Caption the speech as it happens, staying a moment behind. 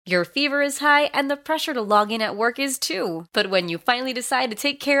Your fever is high and the pressure to log in at work is too. But when you finally decide to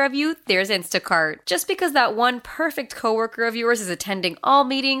take care of you, there's Instacart. Just because that one perfect coworker of yours is attending all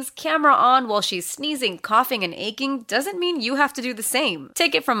meetings, camera on while she's sneezing, coughing, and aching, doesn't mean you have to do the same.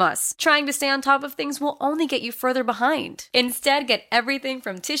 Take it from us. Trying to stay on top of things will only get you further behind. Instead, get everything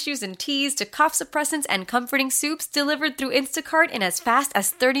from tissues and teas to cough suppressants and comforting soups delivered through Instacart in as fast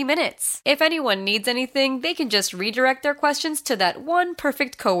as 30 minutes. If anyone needs anything, they can just redirect their questions to that one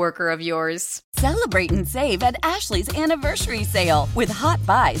perfect coworker of yours. Celebrate and save at Ashley's Anniversary Sale. With Hot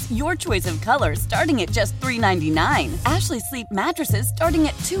Buys, your choice of colors starting at just $3.99. Ashley Sleep mattresses starting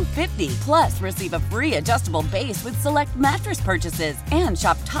at $2.50. Plus, receive a free adjustable base with select mattress purchases. And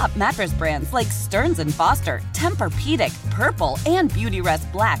shop top mattress brands like Stearns & Foster, Tempur-Pedic, Purple, and Beautyrest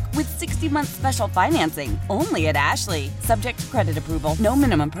Black with 60-month special financing. Only at Ashley. Subject to credit approval. No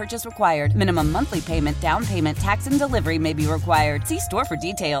minimum purchase required. Minimum monthly payment, down payment, tax, and delivery may be required. See store for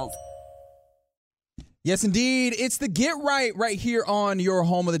details. Yes, indeed. It's the Get right here on your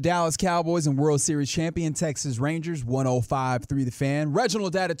home of the Dallas Cowboys and World Series champion Texas Rangers, 105.3 The Fan.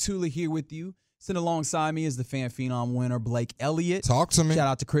 Reginald Datatula here with you. Sitting alongside me is the Fan Phenom winner, Blake Elliott. Talk to me. Shout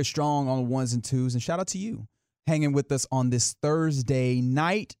out to Chris Strong on the ones and twos, and shout out to you hanging with us on this Thursday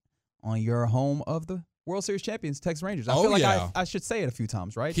night on your home of the World Series champions, Texas Rangers. I feel like I should say it a few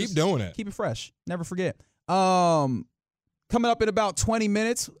times, right? Keep doing it. Keep it fresh. Never forget. Coming up in about 20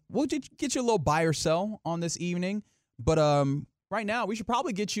 minutes, we'll get you a little buy or sell on this evening. But right now, we should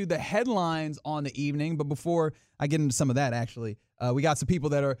probably get you the headlines on the evening. But before I get into some of that, actually, we got some people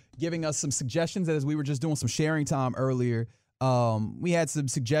that are giving us some suggestions. As we were just doing some sharing time earlier, we had some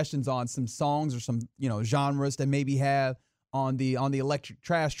suggestions on some songs or some genres that maybe have on the electric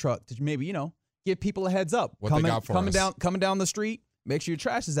trash truck to maybe give people a heads up. What they got for us. Coming down the street. Make sure your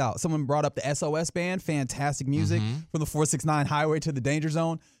trash is out. Someone brought up the SOS band. Fantastic music from the 469 highway to the danger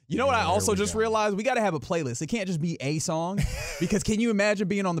zone. You know what I also just realized? We got to have a playlist. It can't just be a song because can you imagine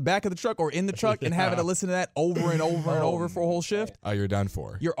being on the back of the truck or in the truck and having to listen to that over and over and over for a whole shift? Oh, you're done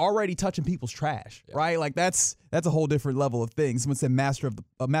for. You're already touching people's trash, right? Like that's a whole different level of things. Someone said Master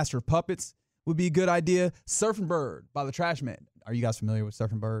of Puppets would be a good idea. Surfing Bird by the Trash Man. Are you guys familiar with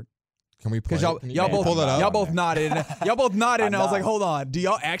Surfing Bird? Can we play? Y'all both pull that up? Y'all both nodded. Y'all both nodded, and I was like, "Hold on, do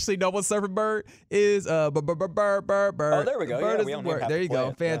y'all actually know what Surfing Bird is?" Bird. Oh, there we go. Bird Yeah, is we the don't even word. have There to you play go.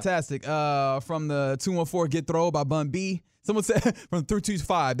 it. Fantastic. From the 214 Get Throw by Bun B. Someone said from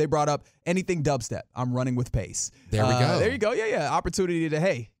 325 they brought up anything dubstep. I'm running with pace. There we go. There you go. Yeah. Opportunity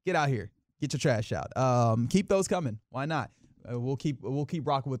to get out here, get your trash out. Keep those coming. Why not? We'll keep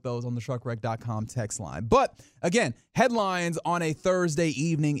rocking with those on the truckwreck.com text line. But again, headlines on a Thursday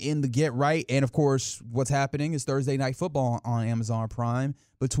evening in the Get Right. And of course, what's happening is Thursday Night Football on Amazon Prime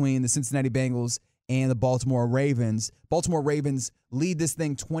between the Cincinnati Bengals and the Baltimore Ravens. Baltimore Ravens lead this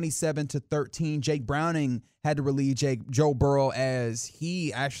thing 27-13. Jake Browning had to relieve Joe Burrow as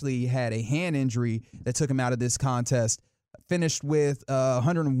he actually had a hand injury that took him out of this contest. Finished with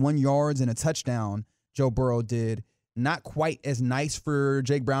 101 yards and a touchdown. Joe Burrow did. Not quite as nice for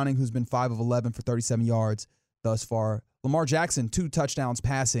Jake Browning, who's been 5 of 11 for 37 yards thus far. Lamar Jackson, 2 touchdowns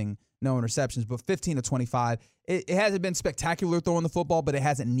passing, no interceptions, but 15 of 25. It hasn't been spectacular throwing the football, but it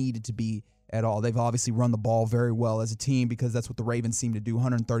hasn't needed to be at all. They've obviously run the ball very well as a team because that's what the Ravens seem to do,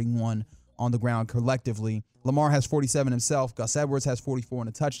 131 on the ground collectively. Lamar has 47 himself. Gus Edwards has 44 and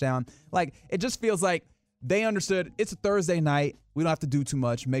a touchdown. Like, it just feels like they understood it's a Thursday night. We don't have to do too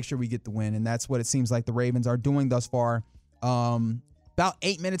much. Make sure we get the win. And that's what it seems like the Ravens are doing thus far. About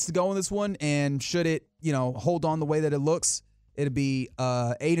 8 minutes to go in this one. And should it, hold on the way that it looks, it'd be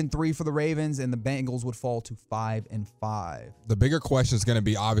 8-3 for the Ravens, and the Bengals would fall to 5-5. The bigger question is going to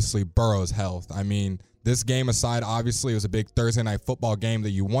be obviously Burrow's health. I mean, this game aside, obviously it was a big Thursday night football game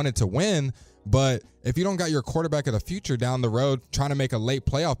that you wanted to win. But if you don't got your quarterback of the future down the road trying to make a late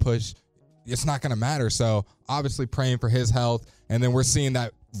playoff push, it's not going to matter. So obviously praying for his health. And then we're seeing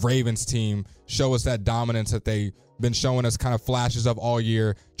that Ravens team show us that dominance that they've been showing us kind of flashes of all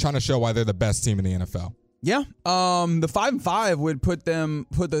year, trying to show why they're the best team in the NFL. Yeah. The 5-5 would put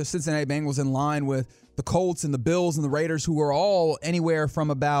the Cincinnati Bengals in line with the Colts and the Bills and the Raiders, who are all anywhere from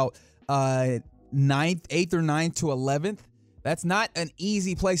about 8th or 9th to 11th. That's not an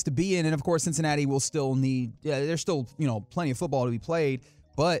easy place to be in. And of course, Cincinnati will still need, there's still, plenty of football to be played,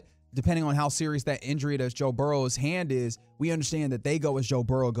 but depending on how serious that injury to Joe Burrow's hand is, we understand that they go as Joe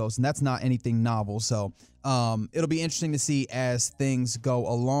Burrow goes, and that's not anything novel. So it'll be interesting to see as things go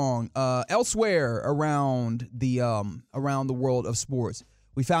along. Elsewhere around the world of sports,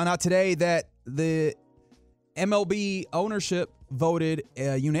 we found out today that the MLB ownership voted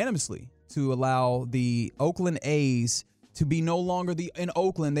unanimously to allow the Oakland A's to be no longer in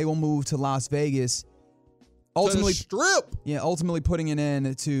Oakland. They will move to Las Vegas. Ultimately, Strip. Yeah, ultimately putting an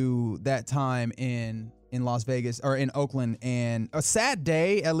end to that time in Las Vegas or in Oakland, and a sad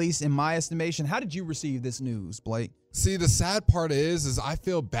day, at least in my estimation. How did you receive this news, Blake? See, the sad part is I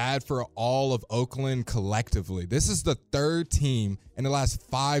feel bad for all of Oakland collectively. This is the third team in the last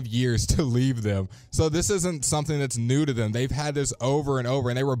 5 years to leave them. So this isn't something that's new to them. They've had this over and over,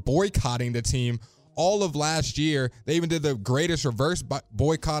 and they were boycotting the team all of last year. They even did the greatest reverse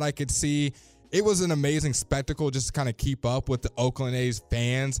boycott I could see. It was an amazing spectacle just to kind of keep up with the Oakland A's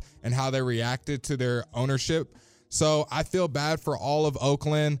fans and how they reacted to their ownership. So I feel bad for all of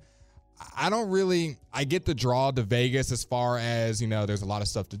Oakland. I get the draw to Vegas as far as, there's a lot of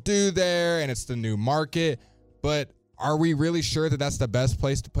stuff to do there and it's the new market, but are we really sure that that's the best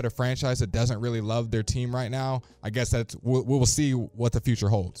place to put a franchise that doesn't really love their team right now? I guess we'll see what the future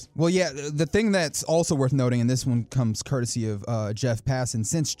holds. Well, yeah, the thing that's also worth noting, and this one comes courtesy of Jeff Passan,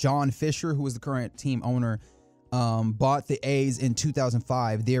 since John Fisher, who is the current team owner, bought the A's in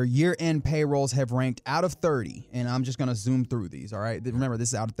 2005, their year-end payrolls have ranked out of 30, and I'm just going to zoom through these, all right? Remember, this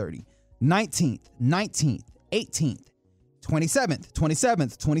is out of 30. 19th, 19th, 18th, 27th,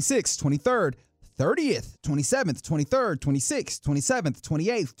 27th, 26th, 23rd, 30th, 27th, 23rd, 26th, 27th,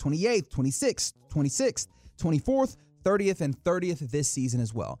 28th, 28th, 26th, 26th, 24th, 30th, and 30th this season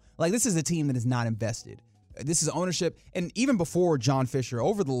as well. Like, this is a team that is not invested. This is ownership. And even before John Fisher,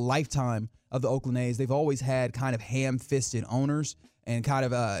 over the lifetime of the Oakland A's, they've always had kind of ham-fisted owners and kind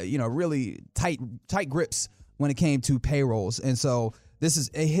of, really tight grips when it came to payrolls. And so this is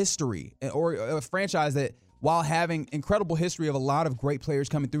a history or a franchise that, while having incredible history of a lot of great players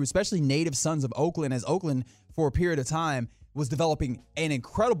coming through, especially native sons of Oakland, as Oakland for a period of time was developing an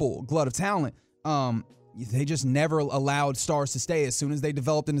incredible glut of talent, they just never allowed stars to stay. As soon as they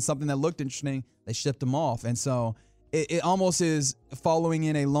developed into something that looked interesting, they shipped them off. And so it almost is following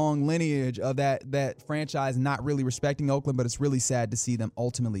in a long lineage of that franchise not really respecting Oakland, but it's really sad to see them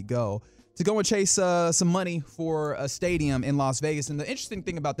ultimately go and chase some money for a stadium in Las Vegas. And the interesting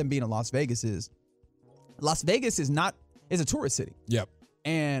thing about them being in Las Vegas is Las Vegas is a tourist city. Yep.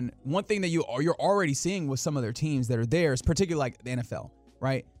 And one thing that you're already seeing with some of their teams that are there, is particularly like the NFL,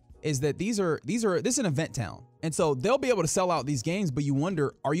 right? Is that this is an event town. And so they'll be able to sell out these games, but you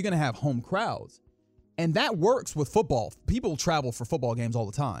wonder, are you going to have home crowds? And that works with football. People travel for football games all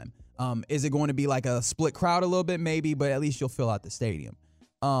the time. Is it going to be like a split crowd a little bit? Maybe, but at least you'll fill out the stadium.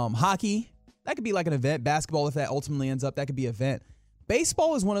 Hockey, that could be like an event. Basketball, if that ultimately ends up, that could be an event.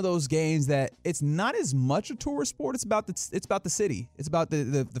 Baseball is one of those games that it's not as much a tourist sport. It's about the city. It's about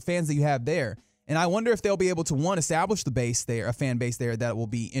the fans that you have there. And I wonder if they'll be able to, one, establish a fan base there that will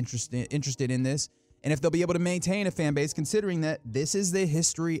be interested in this, and if they'll be able to maintain a fan base, considering that this is the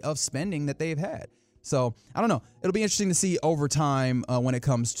history of spending that they've had. So I don't know. It'll be interesting to see over time when it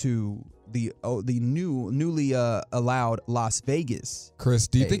comes to the newly allowed Las Vegas. Chris,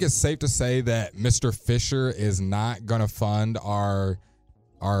 do you think it's safe to say that Mr. Fisher is not going to fund our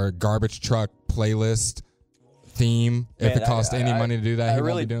garbage truck playlist theme if it costs any money to do that? He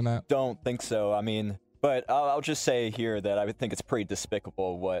won't be doing that? Don't think so. I mean, but I'll just say here that I would think it's pretty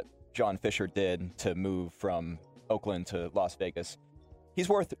despicable what John Fisher did to move from Oakland to Las Vegas. He's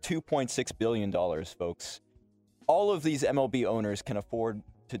worth $2.6 billion, folks. All of these MLB owners can afford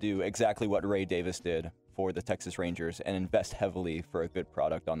to do exactly what Ray Davis did for the Texas Rangers and invest heavily for a good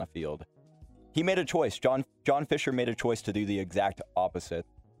product on the field. He made a choice. John Fisher made a choice to do the exact opposite,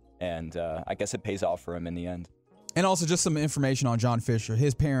 and I guess it pays off for him in the end. And also just some information on John Fisher.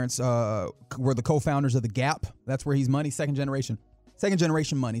 His parents were the co-founders of The Gap. That's where he's money, second generation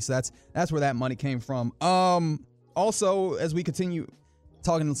money. So that's where that money came from. Also, as we continue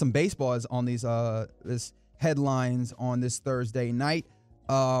talking some baseball on these this headlines on this Thursday night,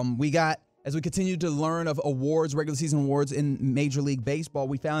 we got, as we continue to learn of awards, regular season awards in Major League Baseball,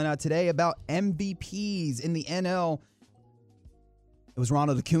 we found out today about MVPs in the NL. It was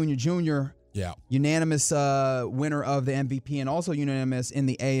Ronald Acuna Jr., unanimous winner of the MVP, and also unanimous in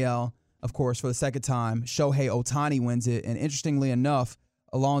the AL, of course, for the second time. Shohei Ohtani wins it, and interestingly enough,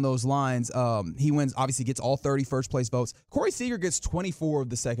 along those lines, he wins, obviously gets all 30 first-place votes. Corey Seager gets 24 of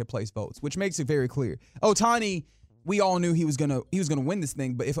the second-place votes, which makes it very clear. Ohtani, we all knew he was gonna win this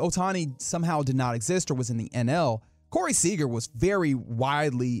thing, but if Ohtani somehow did not exist or was in the NL, Corey Seager was very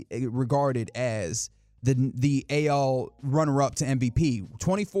widely regarded as the AL runner-up to MVP.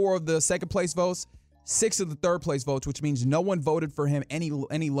 24 of the second-place votes, 6 of the third-place votes, which means no one voted for him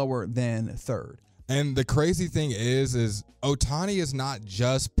any lower than third. And the crazy thing is Ohtani is not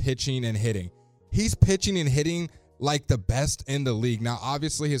just pitching and hitting. He's pitching and hitting like the best in the league. Now,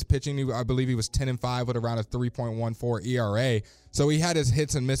 obviously, his pitching, I believe he was 10-5 with around a 3.14 ERA. So he had his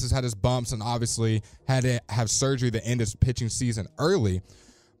hits and misses, had his bumps, and obviously had to have surgery to end his pitching season early.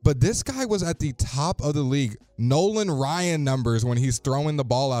 But this guy was at the top of the league. Nolan Ryan numbers when he's throwing the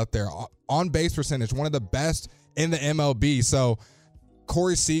ball out there. On base percentage, one of the best in the MLB. So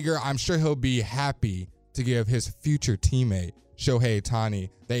Corey Seager, I'm sure he'll be happy to give his future teammate, Shohei Ohtani,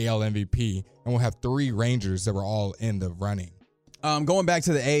 the AL MVP. And we'll have 3 Rangers that were all in the running. Going back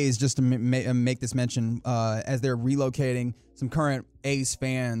to the A's, just to make this mention, as they're relocating, some current A's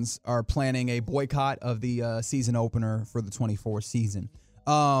fans are planning a boycott of the season opener for the 24 season.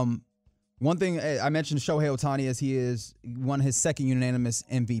 One thing I mentioned Shohei Ohtani, as he is won his second unanimous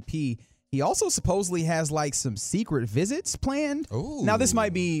MVP. He also supposedly has like some secret visits planned. Ooh. Now this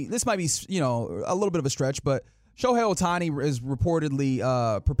might be a little bit of a stretch, but Shohei Ohtani is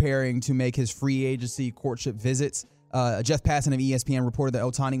reportedly preparing to make his free agency courtship visits. Jeff Passan of ESPN reported that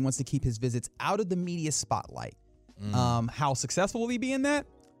Ohtani wants to keep his visits out of the media spotlight. How successful will he be in that?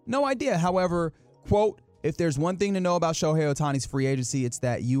 No idea. However, quote, if there's one thing to know about Shohei Ohtani's free agency, it's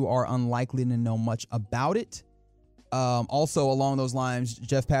that you are unlikely to know much about it. Also, along those lines,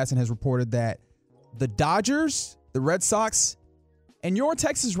 Jeff Passan has reported that the Dodgers, the Red Sox, and your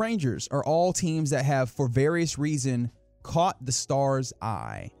Texas Rangers are all teams that have, for various reason, caught the Stars'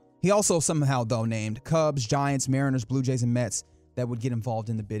 eye. He also somehow, though, named Cubs, Giants, Mariners, Blue Jays, and Mets that would get involved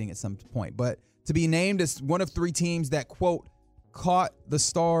in the bidding at some point. But to be named as one of 3 teams that, quote, caught the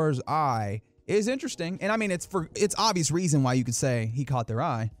Stars' eye is interesting. And I mean, it's obvious reason why you could say he caught their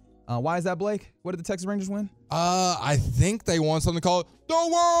eye. Why is that, Blake? What did the Texas Rangers win? I think they won something called the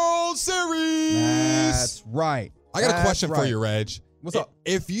World Series. That's right. I got a question for you, Reg. What's up?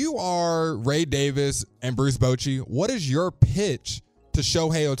 If you are Ray Davis and Bruce Bochy, what is your pitch to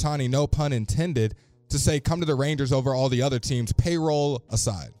Shohei Ohtani, no pun intended, to say come to the Rangers over all the other teams, payroll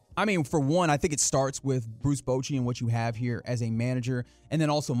aside? I mean, for one, I think it starts with Bruce Bochy and what you have here as a manager. And then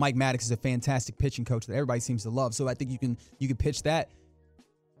also Mike Maddox is a fantastic pitching coach that everybody seems to love. So I think you can pitch that.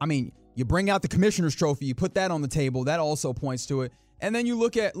 I mean, you bring out the commissioner's trophy, you put that on the table. That also points to it. And then you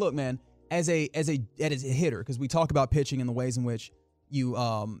look, man, as a hitter, because we talk about pitching and the ways in which you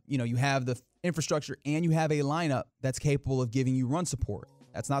have the infrastructure and you have a lineup that's capable of giving you run support.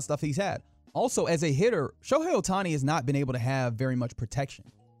 That's not stuff he's had. Also, as a hitter, Shohei Ohtani has not been able to have very much protection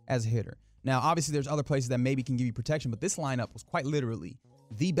as a hitter. Now, obviously, there's other places that maybe can give you protection, but this lineup was quite literally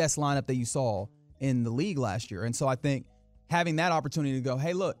the best lineup that you saw in the league last year. And so I think having that opportunity to go,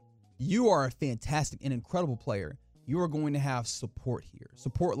 hey, look, you are a fantastic and incredible player. You are going to have support here.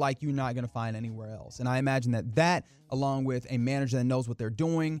 Support like you're not going to find anywhere else. And I imagine that along with a manager that knows what they're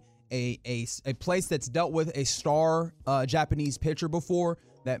doing, a place that's dealt with a star Japanese pitcher before,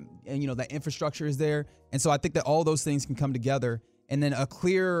 that infrastructure is there. And so I think that all those things can come together, and then a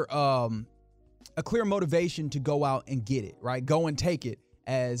clear motivation to go out and get it, right? Go and take it,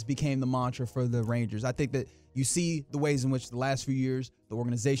 as became the mantra for the Rangers. I think that you see the ways in which the last few years the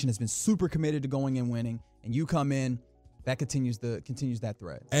organization has been super committed to going and winning, and you come in, that continues that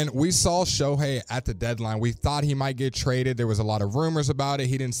thread. And we saw Shohei at the deadline. We thought he might get traded. There was a lot of rumors about it.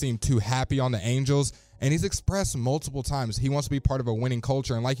 He didn't seem too happy on the Angels, and he's expressed multiple times he wants to be part of a winning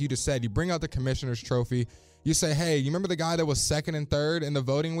culture. And like you just said, you bring out the commissioner's trophy. You say, hey, you remember the guy that was second and third in the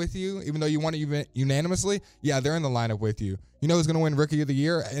voting with you, even though you won it unanimously? Yeah, they're in the lineup with you. You know who's going to win Rookie of the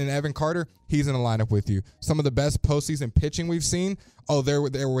Year? And Evan Carter, he's in the lineup with you. Some of the best postseason pitching we've seen, they're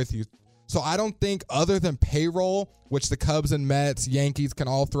with you. So I don't think, other than payroll, which the Cubs and Mets, Yankees can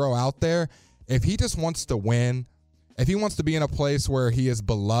all throw out there, if he just wants to win, if he wants to be in a place where he is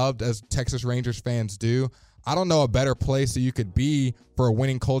beloved, as Texas Rangers fans do, I don't know a better place that you could be for a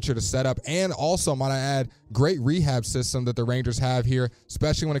winning culture to set up. And also, might I add, great rehab system that the Rangers have here,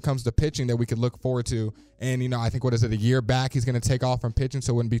 especially when it comes to pitching, that we could look forward to. And, I think, a year back he's going to take off from pitching,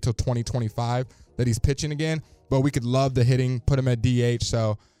 so it wouldn't be till 2025 that he's pitching again. But we could love the hitting, put him at DH.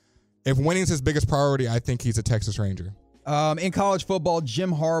 So if winning's his biggest priority, I think he's a Texas Ranger. In college football,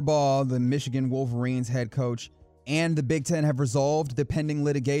 Jim Harbaugh, the Michigan Wolverines head coach, and the Big Ten have resolved the pending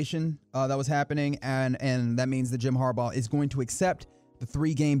litigation that was happening, and that means that Jim Harbaugh is going to accept the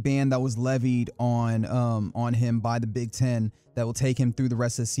 3-game ban that was levied on him by the Big Ten that will take him through the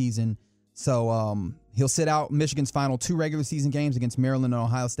rest of the season. So he'll sit out Michigan's final 2 regular season games against Maryland and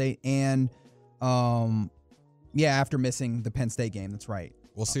Ohio State, and after missing the Penn State game. That's right.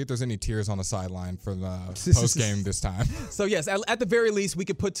 We'll see if there's any tears on the sideline for the post-game this time. So, yes, at the very least, we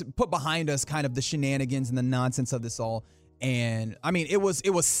could put behind us kind of the shenanigans and the nonsense of this all. And, I mean, it was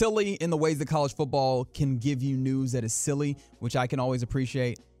silly in the ways that college football can give you news that is silly, which I can always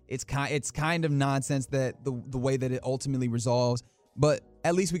appreciate. It's kind of nonsense that the way that it ultimately resolves. But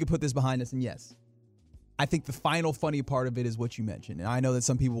at least we could put this behind us. And yes, I think the final funny part of it is what you mentioned. And I know that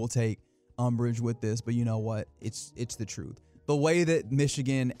some people will take umbrage with this, but you know what? It's the truth. The way that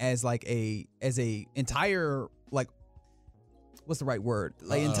Michigan as a entire, like, what's the right word?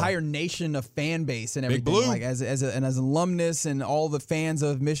 Like entire nation of fan base and everything. Big Blue. Like as an alumnus and all the fans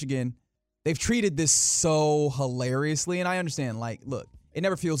of Michigan, they've treated this so hilariously. And I understand, like, look, it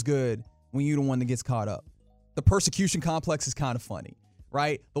never feels good when you're the one that gets caught up. The persecution complex is kind of funny,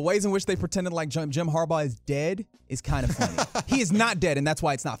 right? The ways in which they pretended like Jim Harbaugh is dead is kind of funny. He is not dead, and that's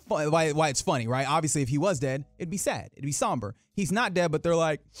why it's not fun. Why it's funny, right? Obviously, if he was dead, it'd be sad. It'd be somber. He's not dead, but they're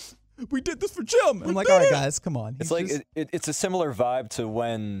like, we did this for Jim. I'm like, all right, guys, come on. It's like it's a similar vibe to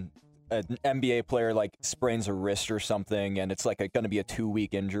when an NBA player like sprains a wrist or something, and it's like going to be a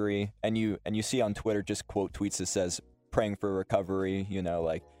 2-week injury, and you see on Twitter just quote tweets that says praying for recovery. You know,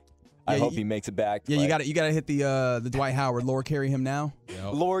 like. I hope he makes it back. Yeah, you got to hit the Dwight Howard. Lord, carry him now.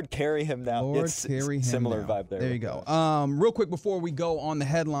 Yep. Lord, carry him now. Lord, carry him similar now. Vibe there. There you go. Real quick before we go on the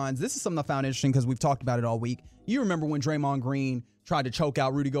headlines, this is something I found interesting because we've talked about it all week. You remember when Draymond Green tried to choke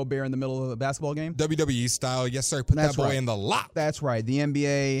out Rudy Gobert in the middle of a basketball game? WWE style, yes sir. Put that boy in the lock. That's right. The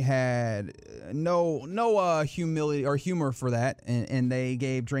NBA had no humility or humor for that, and they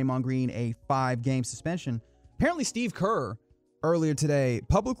gave Draymond Green a 5-game suspension. Apparently, Steve Kerr earlier today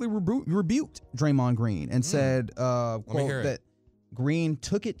publicly rebuked Draymond Green and said, quote, that Green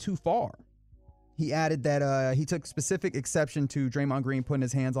took it too far. He added that he took specific exception to Draymond Green putting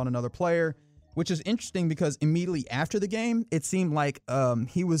his hands on another player, which is interesting because immediately after the game, it seemed like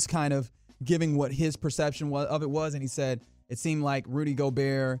he was kind of giving what his perception of it was. And he said it seemed like Rudy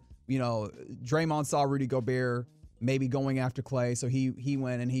Gobert, Draymond saw Rudy Gobert maybe going after Klay. So he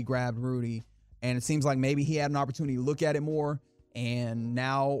went and he grabbed Rudy. And it seems like maybe he had an opportunity to look at it more. And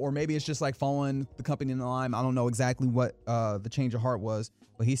now, or maybe it's just like following the company in the line. I don't know exactly what the change of heart was,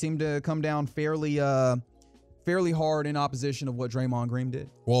 but he seemed to come down fairly hard in opposition of what Draymond Green did.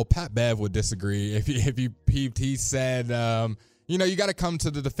 Well, Pat Bev would disagree. If you peeped, he said, you got to come to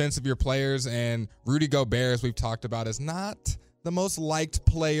the defense of your players. And Rudy Gobert, as we've talked about, is not the most liked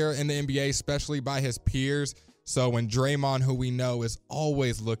player in the NBA, especially by his peers. So when Draymond, who we know is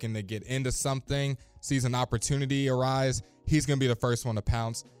always looking to get into something, sees an opportunity arise, he's going to be the first one to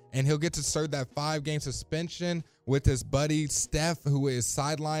pounce. And he'll get to serve that 5-game suspension with his buddy Steph, who is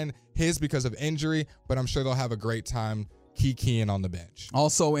sidelined his because of injury. But I'm sure they'll have a great time kikiing on the bench.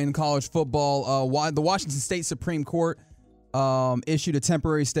 Also in college football, the Washington State Supreme Court issued a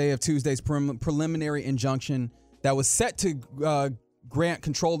temporary stay of Tuesday's preliminary injunction that was set to grant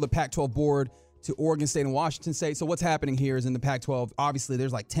control of the Pac-12 board to Oregon State and Washington State. So what's happening here is in the Pac-12, obviously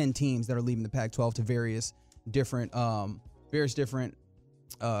there's like 10 teams that are leaving the Pac-12 to various different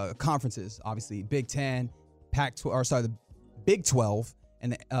conferences. Obviously, Big 10, the Big 12,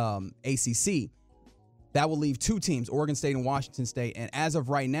 and the ACC. That will leave 2 teams, Oregon State and Washington State. And as of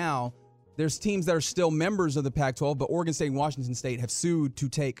right now, there's teams that are still members of the Pac-12, but Oregon State and Washington State have sued to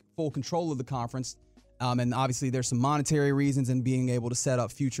take full control of the conference. And obviously, there's some monetary reasons and being able to set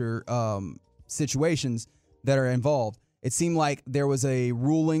up future situations that are involved. It seemed like there was a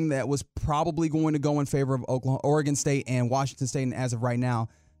ruling that was probably going to go in favor of Oregon State and Washington State, and as of right now,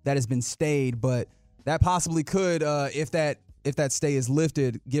 that has been stayed. But that possibly could, if that stay is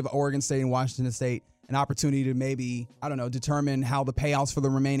lifted, give Oregon State and Washington State an opportunity to maybe, determine how the payouts for the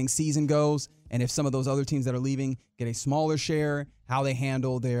remaining season goes, and if some of those other teams that are leaving get a smaller share, how they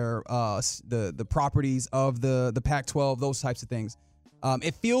handle their the properties of the Pac-12, those types of things.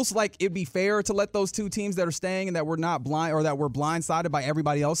 It feels like it'd be fair to let those 2 teams that are staying and that were not blind or that were blindsided by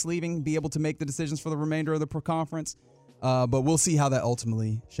everybody else leaving be able to make the decisions for the remainder of the conference. But we'll see how that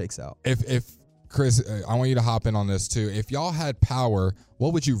ultimately shakes out. If Chris, I want you to hop in on this too. If y'all had power,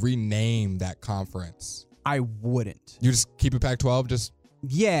 what would you rename that conference? I wouldn't. You just keep it Pac-12?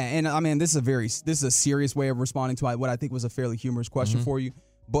 Yeah, and I mean this is a serious way of responding to what I think was a fairly humorous question for you,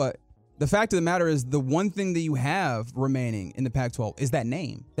 but. The fact of the matter is the one thing that you have remaining in the Pac-12 is that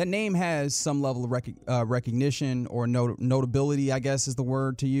name. That name has some level of recognition or notability, I guess is the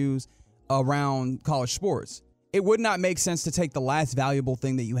word to use, around college sports. It would not make sense to take the last valuable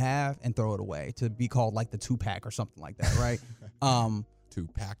thing that you have and throw it away to be called like the 2-pack or something like that, right?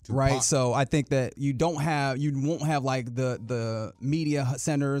 2-pack. Right. So I think that you won't have like the media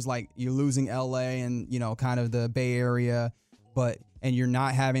centers, like you're losing LA and, kind of the Bay Area, and you're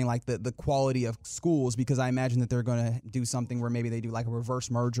not having like the quality of schools, because I imagine that they're going to do something where maybe they do like a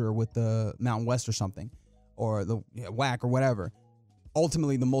reverse merger with the Mountain West or something, or the WAC or whatever.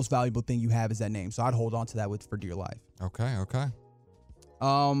 Ultimately, the most valuable thing you have is that name. So I'd hold on to that for dear life. Okay.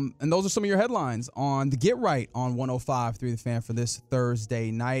 And those are some of your headlines on the Get Right on 105.3 The Fan for this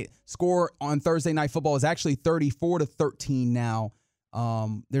Thursday night. Score on Thursday Night Football is actually 34-13 now.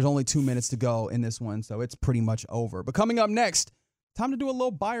 There's only 2 minutes to go in this one, so it's pretty much over. But coming up next, time to do a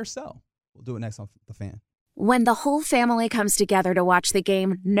little buy or sell. We'll do it next on The Fan. When the whole family comes together to watch the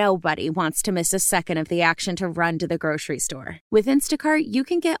game, nobody wants to miss a second of the action to run to the grocery store. With Instacart, you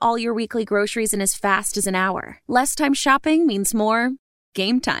can get all your weekly groceries in as fast as an hour. Less time shopping means more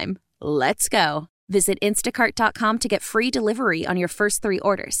game time. Let's go. Visit instacart.com to get free delivery on your first 3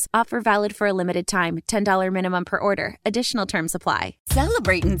 orders. Offer valid for a limited time. $10 minimum per order. Additional terms apply.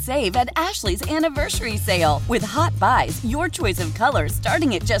 Celebrate and save at Ashley's Anniversary Sale. With Hot Buys, your choice of colors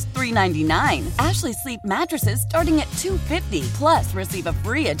starting at just $3.99. Ashley Sleep mattresses starting at $2.50. Plus, receive a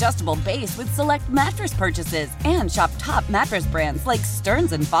free adjustable base with select mattress purchases. And shop top mattress brands like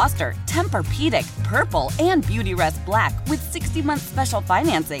Stearns & Foster, Tempur-Pedic, Purple, and Beautyrest Black with 60-month special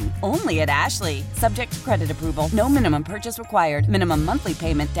financing. Only at Ashley. Subject to credit approval. No minimum purchase required. Minimum monthly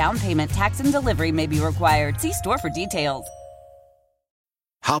payment, down payment, tax, and delivery may be required. See store for details.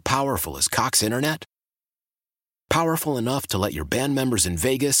 How powerful is Cox Internet? Powerful enough to let your band members in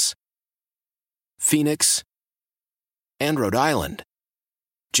Vegas, Phoenix, and Rhode Island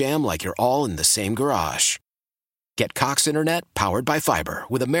jam like you're all in the same garage. Get Cox Internet powered by fiber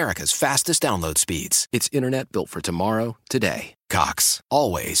with America's fastest download speeds. It's internet built for tomorrow, today. Cox,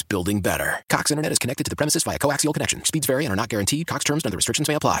 always building better. Cox Internet is connected to the premises via coaxial connection. Speeds vary and are not guaranteed. Cox terms and other restrictions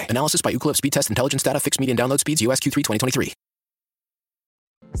may apply. Analysis by Ookla Speed Test Intelligence Data. Fixed median download speeds. US Q3 2023.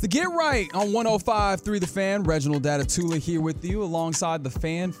 It's the Get Right on 105.3 The Fan. Reginald Datatula here with you alongside the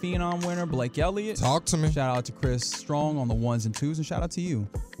Fan Phenom winner, Blake Elliott. Talk to me. Shout out to Chris Strong on the ones and twos, and shout out to you,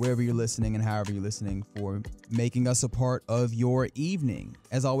 wherever you're listening and however you're listening, for making us a part of your evening.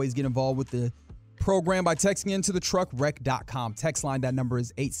 As always, get involved with the program by texting into the truckwreck.com. Text line, that number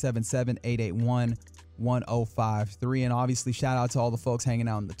is 877-881-1053. And obviously, shout out to all the folks hanging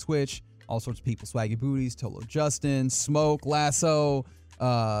out on the Twitch, all sorts of people, Swaggy Booties, Tolo Justin, Smoke, Lasso.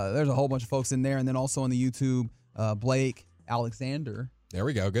 There's a whole bunch of folks in there. And then also on the YouTube, Blake, Alexander. There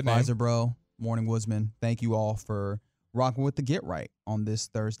we go. Good name. Pfizer Bro, Morning Woodsman. Thank you all for rocking with the Get Right on this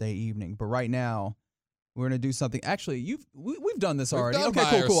Thursday evening. But right now, we're going to do something. Actually, we've done this already. Done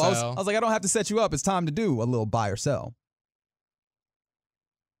Okay, cool. I buy or was like, I don't have to set you up. It's time to do a little buy or sell.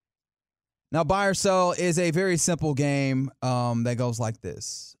 Now, buy or sell is a very simple game that goes like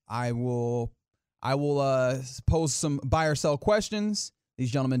this. I will pose some buy or sell questions. These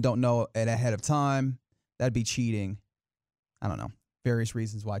gentlemen don't know it ahead of time. That'd be cheating. I don't know. Various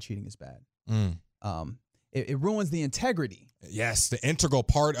reasons why cheating is bad. It ruins the integrity. Yes, the integral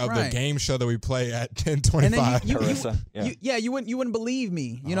part of the game show that we play at 10:25. And then you wouldn't believe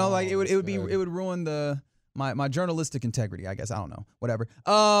me. You know, like it would ruin my journalistic integrity, I guess. I don't know. Whatever.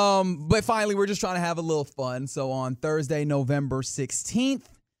 But finally, we're just trying to have a little fun. So on Thursday, November 16th,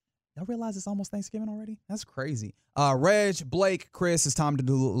 y'all realize it's almost Thanksgiving already? That's crazy. Reg, Blake, Chris, it's time to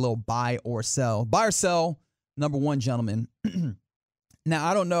do a little buy or sell. Buy or sell, number one, gentlemen. Now,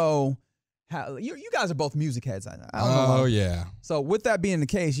 I don't know how you guys are both music heads. I don't know. Oh, yeah. So with that being the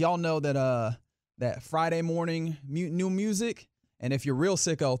case, y'all know that that Friday morning new music, and if you're real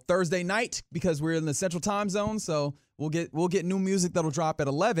sicko, Thursday night, because we're in the Central Time Zone, so we'll get new music that'll drop at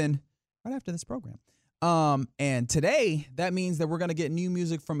 11 right after this program. And today, that means that we're going to get new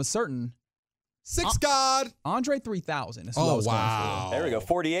music from a certain God. Andre 3000. Oh, wow. There we go.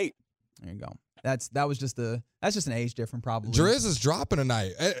 48. There you go. That's just an age difference, probably. Driz is dropping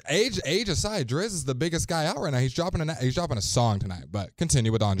tonight. Age aside, Driz is the biggest guy out right now. He's dropping a song tonight. But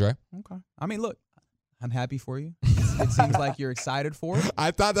continue with Andre. Okay. I mean, look, I'm happy for you. It seems like you're excited for it. I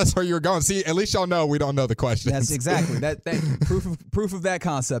thought that's where you were going. See, at least y'all know we don't know the questions. That's exactly that. Thank you. Proof of that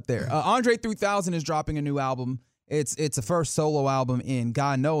concept there. Andre 3000 is dropping a new album. It's a first solo album in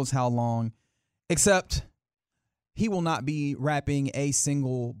God knows how long, except he will not be rapping a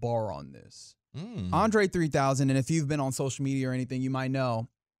single bar on this. Andre 3000, and if you've been on social media or anything, you might know,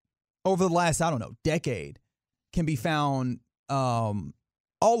 over the last, decade, can be found all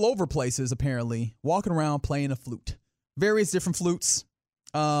over places, apparently, walking around playing a flute. Various different flutes.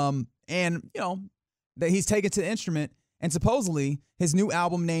 And, that he's taken to the instrument, and supposedly his new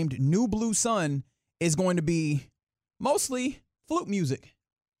album named New Blue Sun is going to be mostly flute music.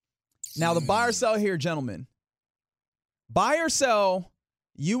 Now, the buy or sell here, gentlemen. Buy or sell,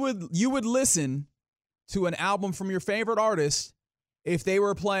 you would listen to an album from your favorite artist if they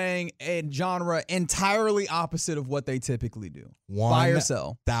were playing a genre entirely opposite of what they typically do. Buy or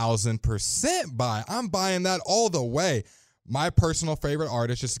sell? 1,000% buy. I'm buying that all the way. My personal favorite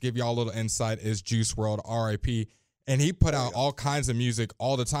artist, just to give y'all a little insight, is Juice WRLD, R.I.P. And he put out all kinds of music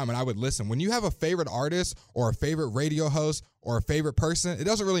all the time, and I would listen. When you have a favorite artist or a favorite radio host or a favorite person, it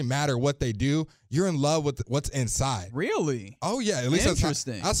doesn't really matter what they do. You're in love with what's inside. Really? Oh, yeah. At least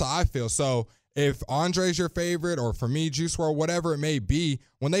interesting. That's how I feel. So if Andre's your favorite, or for me, Juice WRLD, whatever it may be,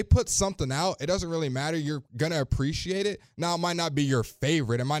 when they put something out, it doesn't really matter. You're going to appreciate it. Now, it might not be your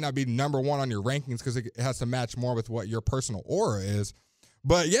favorite. It might not be number one on your rankings because it has to match more with what your personal aura is.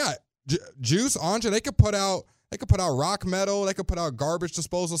 But, yeah, Juice, Andre, they could put out rock metal. They could put out garbage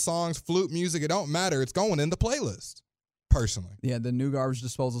disposal songs, flute music. It don't matter. It's going in the playlist. Personally, yeah, the new garbage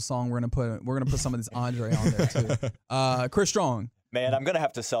disposal song. We're gonna put some of this Andre on there too. Chris Strong. Man, I'm gonna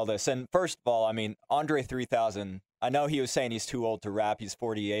have to sell this. And first of all, I mean, Andre 3000. I know he was saying he's too old to rap. He's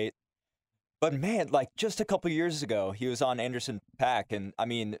 48. But man, like just a couple years ago, he was on Anderson .Paak, and I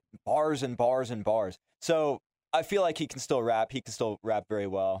mean, bars and bars and bars. So I feel like he can still rap. He can still rap very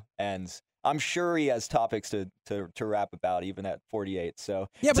well, and I'm sure he has topics to rap about even at 48. So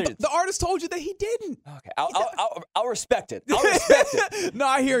yeah, but the artist told you that he didn't. Okay, I'll respect it. I'll respect it. No,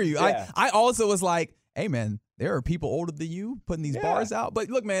 I hear you. Yeah. I also was like, hey man, there are people older than you putting these bars out. But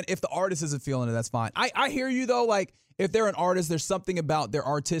look, man, if the artist isn't feeling it, that's fine. I hear you though. Like if they're an artist, there's something about their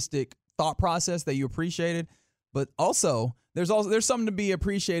artistic thought process that you appreciated. But also there's something to be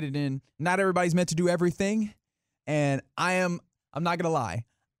appreciated in. Not everybody's meant to do everything, and I'm not gonna lie.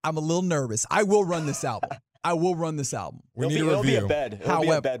 I'm a little nervous. I will run this album. We need a review. It'll be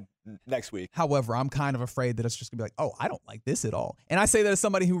a bed next week. However, I'm kind of afraid that it's just going to be like, oh, I don't like this at all. And I say that as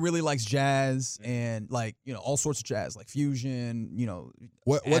somebody who really likes jazz and like, all sorts of jazz, like fusion,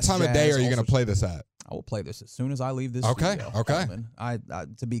 What time of day are you going to play this at? I will play this as soon as I leave this Okay, studio. okay. I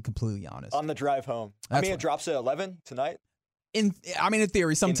to be completely honest. On the drive home. It drops at 11 tonight. In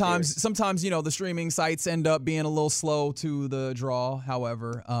theory, sometimes the streaming sites end up being a little slow to the draw.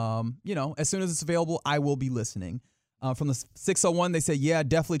 However, as soon as it's available, I will be listening. From the 601, they said, yeah,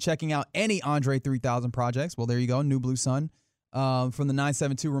 definitely checking out any Andre 3000 projects. Well, there you go, New Blue Sun. From the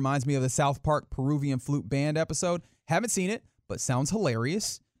 972, reminds me of the South Park Peruvian Flute Band episode. Haven't seen it, but sounds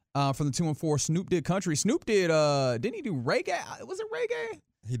hilarious. From the 214, Snoop did country. Snoop did, didn't he do reggae? Was it reggae?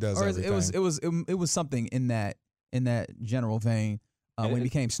 He does everything. It was something in that general vein when he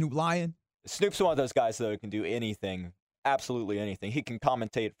became Snoop Lion. Snoop's one of those guys, though, who can do anything, absolutely anything. He can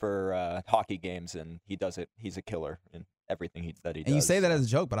commentate for hockey games, and he does it. He's a killer in everything that he does. And you say that as a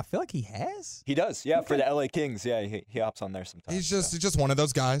joke, but I feel like he has. He does, yeah, for the LA Kings. Yeah, he hops on there sometimes. He's just one of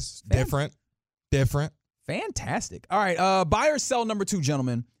those guys. Different. Fantastic. All right, buy or sell number 2,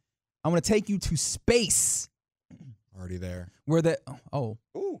 gentlemen. I'm going to take you to space. Already there. Where the Ooh.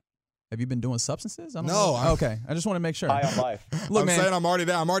 Have you been doing substances? I don't know. Okay. I just want to make sure. High on life. Look, I'm man. saying I'm already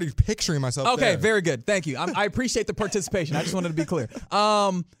there. I'm already picturing myself Okay, there. very good. Thank you. I appreciate the participation. I just wanted to be clear.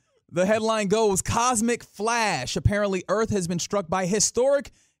 The headline goes, Cosmic Flash. Apparently, Earth has been struck by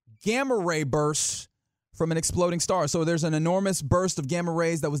historic gamma ray bursts from an exploding star. So there's an enormous burst of gamma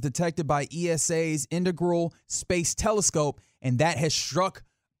rays that was detected by ESA's Integral Space Telescope, and that has struck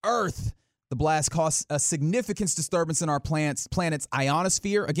Earth. The blast caused a significant disturbance in our planet's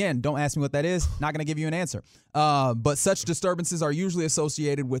ionosphere. Again, don't ask me what that is. Not going to give you an answer. But such disturbances are usually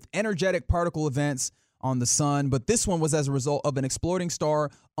associated with energetic particle events on the sun. But this one was as a result of an exploding star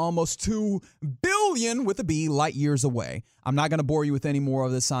almost 2 billion, with a B, light years away. I'm not going to bore you with any more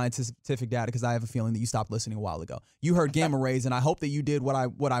of the scientific data because I have a feeling that you stopped listening a while ago. You heard gamma rays, and I hope that you did what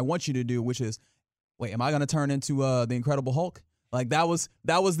I want you to do, which is, wait, am I going to turn into the Incredible Hulk? Like that was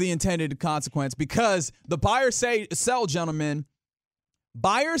the intended consequence, because the buy or sell, gentlemen,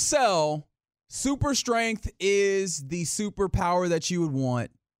 buy or sell, super strength is the superpower that you would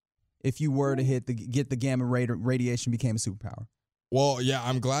want if you were to get the gamma radiation became a superpower. Well, yeah,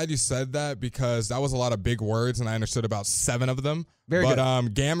 I'm glad you said that because that was a lot of big words and I understood about 7 of them. Very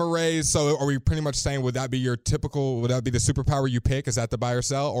good. Gamma rays, so are we pretty much saying would that be the superpower you pick? Is that the buy or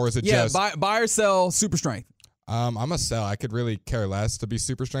sell, or is it just buy or sell super strength? I'm a sell. I could really care less to be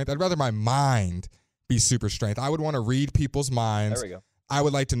super strength. I'd rather my mind be super strength. I would want to read people's minds. There we go. I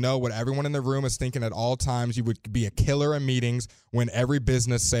would like to know what everyone in the room is thinking at all times. You would be a killer in meetings, win every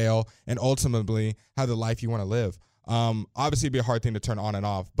business sale, and ultimately have the life you want to live. Obviously, it'd be a hard thing to turn on and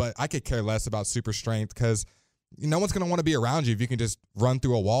off, but I could care less about super strength because no one's going to want to be around you if you can just run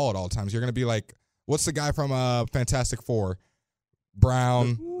through a wall at all times. You're going to be like, what's the guy from Fantastic Four?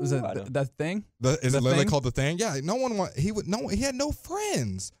 Brown. Was it that thing? Is it literally called The Thing? Yeah, he had no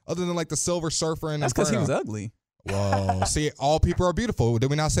friends other than like the Silver Surfer and that's because he was ugly. Whoa. See, all people are beautiful. Did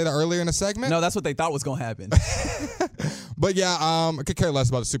we not say that earlier in the segment? No, that's what they thought was going to happen. But yeah, I could care less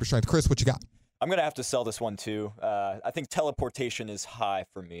about the super strength. Chris, what you got? I'm going to have to sell this one, too. I think teleportation is high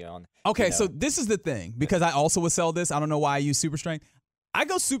for me on. Okay, so this is the thing. Because I also would sell this. I don't know why I use super strength. I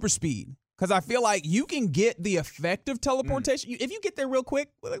go super speed. Because I feel like you can get the effect of teleportation. If you get there real quick,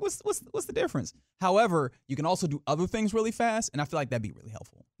 like what's the difference? However, you can also do other things really fast, and I feel like that'd be really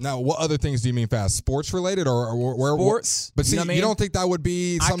helpful. Now, what other things do you mean fast? Sports related or where? Sports. But see, you know what I mean? You don't think that would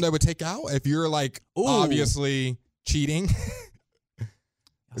be something that would take out if you're like obviously cheating?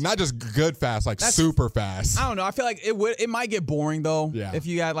 Not just good fast, like super fast. I don't know. I feel like it might get boring though. Yeah. If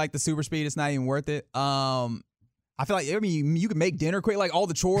you got like the super speed, it's not even worth it. I feel like you can make dinner quick, like all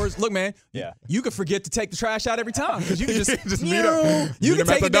the chores. Look, man, you could forget to take the trash out every time because you can just meet up. You can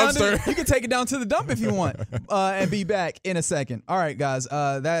take it down. You can take it down to the dump if you want, and be back in a second. All right, guys,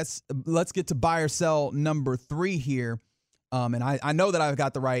 let's get to buy or sell number 3 here. And I know that I've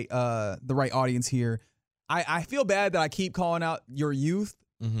got the right audience here. I feel bad that I keep calling out your youth.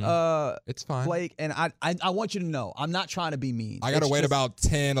 It's fine, Blake, and I want you to know I'm not trying to be mean. I gotta wait about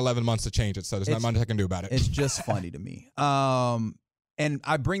 10, 11 months to change it, so there's not much I can do about it. It's just funny to me. And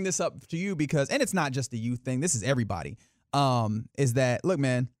I bring this up to you because, and it's not just a youth thing. This is everybody. Is that, look,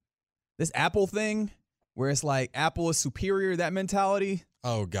 man, this Apple thing where it's like Apple is superior, that mentality.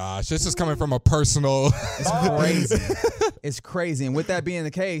 Oh gosh, this is coming from a personal. It's crazy. It's crazy. And with that being the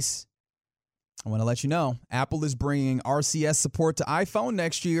case, I want to let you know, Apple is bringing RCS support to iPhone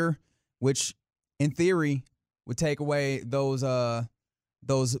next year, which in theory would take away those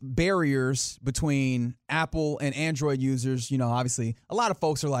barriers between Apple and Android users. You know, obviously, a lot of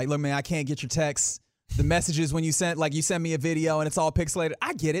folks are like, look, man, I can't get your texts, the messages when you send me a video and it's all pixelated.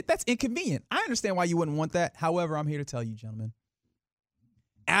 I get it. That's inconvenient. I understand why you wouldn't want that. However, I'm here to tell you, gentlemen,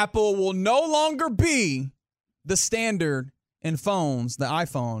 Apple will no longer be the standard in phones, the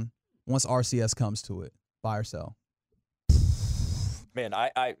iPhone, once RCS comes to it. Buy or sell? Man,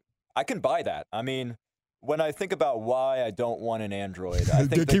 I can buy that. I mean, when I think about why I don't want an Android, I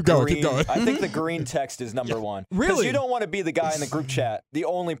think keep going. I think the green text is number one. Really? Because you don't want to be the guy in the group chat, the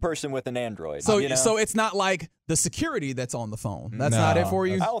only person with an Android. So, you know? so it's not like the security that's on the phone. That's not it for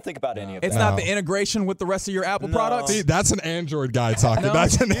you? I don't think about any of that. It's not the integration with the rest of your Apple products? See, that's an Android guy talking. No.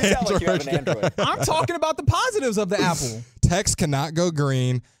 That's an You sound like you have Android an Android. I'm talking about the positives of the Apple. Text cannot go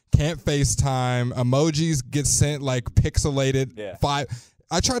green. Can't FaceTime. Emojis get sent like pixelated. Yeah. 5.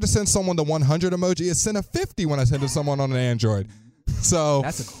 I tried to send someone the 100 emoji. It sent a 50 when I sent it to someone on an Android. So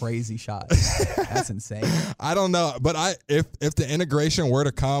that's a crazy shot. That's insane. I don't know, but if the integration were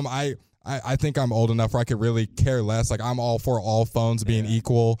to come, I think I'm old enough where I could really care less. Like I'm all for all phones being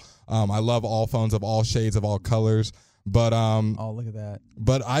equal. I love all phones of all shades of all colors. But oh, look at that.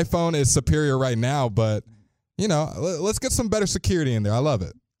 But iPhone is superior right now. But you know, let's get some better security in there. I love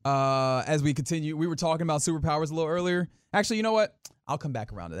it. As we continue, we were talking about superpowers a little earlier. Actually, you know what? I'll come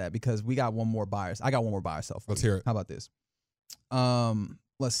back around to that because we got one more buyer. I got one more buyer self. Let's hear it. How about this?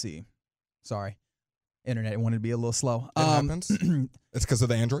 Let's see. Sorry, internet wanted to be a little slow. It happens. It's because of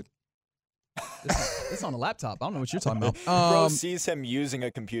the Android. It's on a laptop. I don't know what you're talking about. Bro sees him using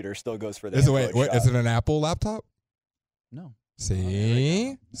a computer, still goes for the Wait, is it an Apple laptop? No.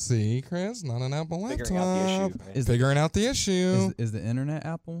 See, Chris, not an Apple laptop. Figuring out the issue. Is the internet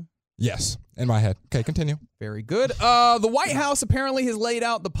Apple? Yes, in my head. Okay, continue. Very good. The White House apparently has laid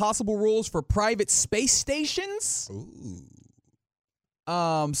out the possible rules for private space stations. Ooh.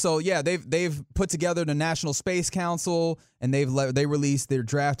 So yeah, they've put together the National Space Council, and they released their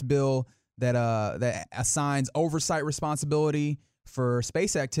draft bill that assigns oversight responsibility for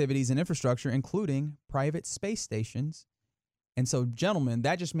space activities and infrastructure, including private space stations. And so, gentlemen,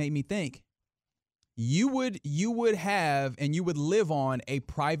 that just made me think. You would have and you would live on a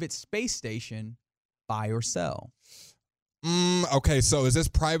private space station, buy or sell? Okay, so is this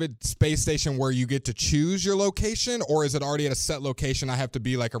private space station where you get to choose your location, or is it already at a set location? I have to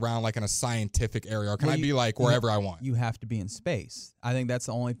be like around like in a scientific area, or can I be like wherever I want? You have to be in space. I think that's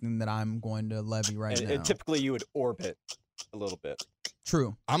the only thing that I'm going to levy now. And typically you would orbit a little bit.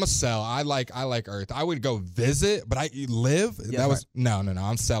 True. I'm a sell. I like Earth. I would go visit, but I live. Yeah, no.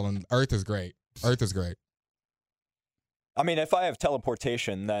 I'm selling. Earth is great. Earth is great. I mean, if I have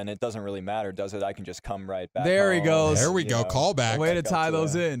teleportation, then it doesn't really matter, does it? I can just come right back. There he goes. There we go. Call back. Way to tie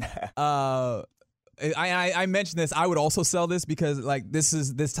those in. I mentioned this. I would also sell this because like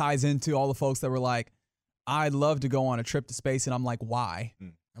this ties into all the folks that were like, I'd love to go on a trip to space, and I'm like, why?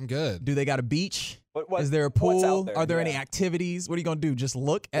 I'm good. Do they got a beach? What, is there a pool? there? Are there any activities? What are you gonna do? Just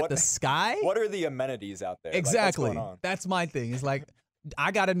look at the sky? What are the amenities out there? Exactly. Like, what's going on? That's my thing. It's like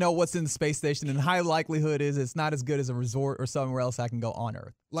I got to know what's in the space station, and high likelihood is it's not as good as a resort or somewhere else I can go on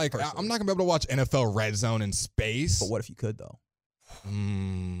Earth. Like personally. I'm not gonna be able to watch NFL Red Zone in space. But what if you could though?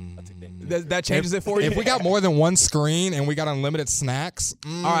 That's a big That changes it for you? If we got more than one screen and we got unlimited snacks,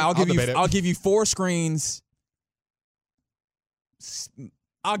 all right, I'll give you 4 screens.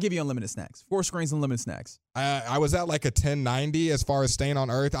 I'll give you unlimited snacks. 4 screens, unlimited snacks. I was at like a 1090 as far as staying on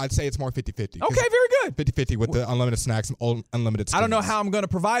Earth. I'd say it's more 50-50. Okay, very good. 50-50 with the unlimited snacks and unlimited screens. I don't know how I'm going to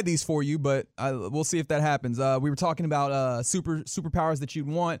provide these for you, but we'll see if that happens. We were talking about superpowers that you'd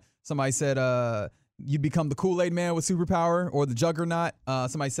want. Somebody said you'd become the Kool-Aid man with superpower or the Juggernaut.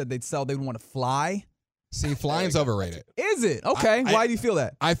 Somebody said they'd want to fly. See, flying's overrated. Is it? Okay. Why do you feel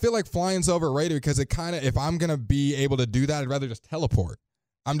that? I feel like flying's overrated because it kind of, if I'm going to be able to do that, I'd rather just teleport.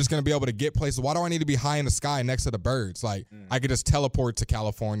 I'm just going to be able to get places. Why do I need to be high in the sky next to the birds? Like, I could just teleport to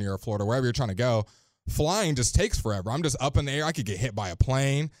California or Florida, wherever you're trying to go. Flying just takes forever. I'm just up in the air. I could get hit by a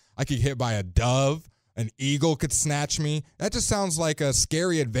plane. I could get hit by a dove. An eagle could snatch me. That just sounds like a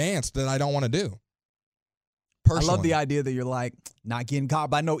scary advance that I don't want to do. Personally. I love the idea that you're like, not getting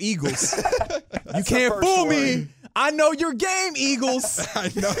caught by no eagles. You can't fool me. I know your game, Eagles. I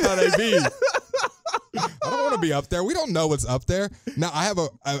know how they be. I don't want to be up there. We don't know what's up there. Now, I have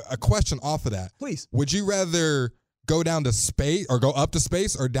a question off of that. Please. Would you rather go down to space or go up to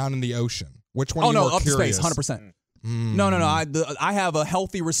space or down in the ocean? Which one are you more up curious? to space, 100%. No. I have a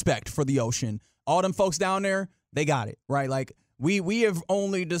healthy respect for the ocean. All them folks down there, they got it, right? Like, we have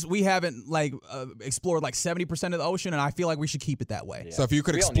only we haven't explored like 70% of the ocean, and I feel like we should keep it that way. Yeah. So if you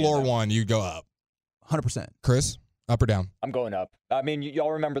could explore one, you'd go up. 100%. Chris, up or down? I'm going up. I mean,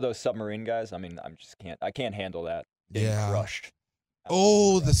 y'all remember those submarine guys? I mean, I can't handle that. Being crushed.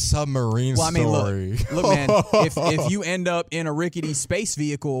 Oh, the submarine story. Look, man, if you end up in a rickety space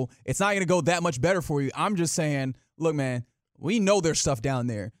vehicle, it's not going to go that much better for you. I'm just saying, look, man, we know there's stuff down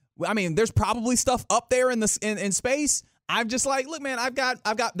there. I mean, there's probably stuff up there in space. I'm just like, look, man, I've got.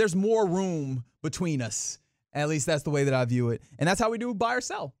 There's more room between us. At least that's the way that I view it. And that's how we do buy or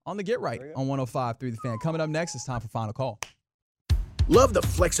sell on the Get Right on 105.3 The Fan. Coming up next, it's time for Final Call. Love the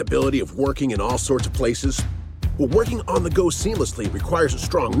flexibility of working in all sorts of places? Well, working on the go seamlessly requires a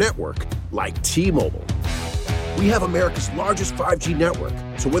strong network like T-Mobile. We have America's largest 5G network,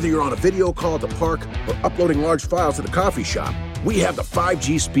 so whether you're on a video call at the park or uploading large files at a coffee shop, we have the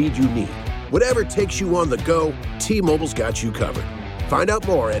 5G speed you need. Whatever takes you on the go, T-Mobile's got you covered. Find out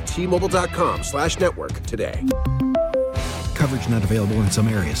more at T-Mobile.com/network today. Coverage not available in some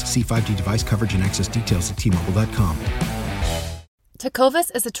areas. See 5G device coverage and access details at T-Mobile.com.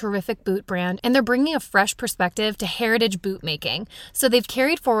 Tecovas is a terrific boot brand, and they're bringing a fresh perspective to heritage boot making. So they've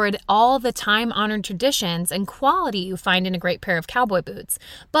carried forward all the time-honored traditions and quality you find in a great pair of cowboy boots,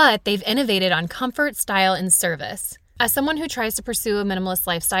 but they've innovated on comfort, style, and service. As someone who tries to pursue a minimalist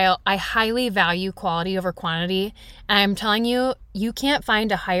lifestyle, I highly value quality over quantity, and I'm telling you, you can't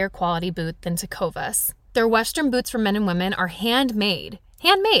find a higher quality boot than Tecovas. Their Western boots for men and women are handmade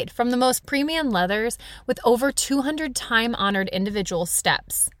from the most premium leathers with over 200 time-honored individual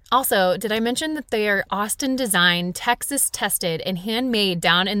steps. Also, did I mention that they are Austin-designed, Texas-tested, and handmade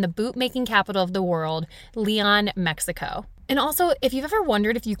down in the boot-making capital of the world, Leon, Mexico. And also, if you've ever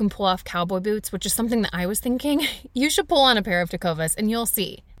wondered if you can pull off cowboy boots, which is something that I was thinking, you should pull on a pair of Tecovas and you'll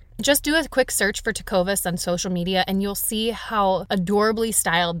see. Just do a quick search for Tecovas on social media and you'll see how adorably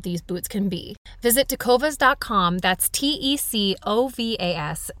styled these boots can be. Visit tecovas.com, that's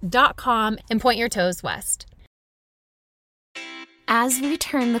TECOVAS.com, and point your toes west. As we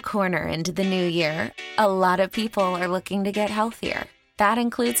turn the corner into the new year, a lot of people are looking to get healthier. That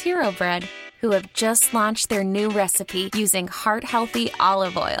includes Hero Bread, who have just launched their new recipe using heart-healthy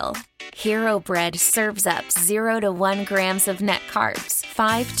olive oil. Hero Bread serves up 0 to 1 grams of net carbs,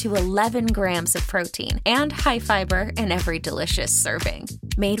 5 to 11 grams of protein, and high fiber in every delicious serving.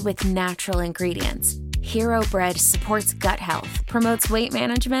 Made with natural ingredients, Hero Bread supports gut health, promotes weight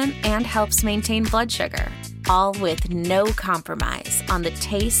management, and helps maintain blood sugar. All with no compromise on the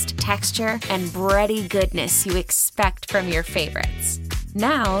taste, texture, and bready goodness you expect from your favorites.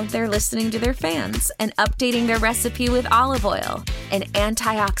 Now they're listening to their fans and updating their recipe with olive oil, an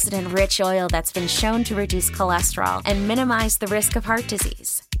antioxidant-rich oil that's been shown to reduce cholesterol and minimize the risk of heart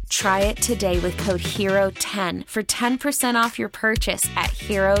disease. Try it today with code HERO10 for 10% off your purchase at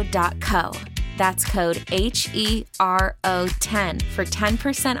hero.co. That's code HERO10 for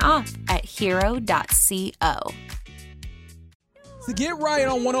 10% off at hero.co. To Get Right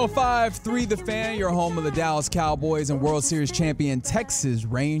on 105.3 The Fan, your home of the Dallas Cowboys and World Series champion Texas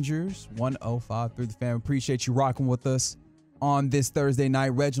Rangers. 105.3 The Fan. Appreciate you rocking with us on this Thursday night.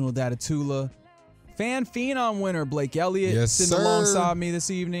 Reginald Atatula, Fan Phenom winner Blake Elliott sitting alongside me this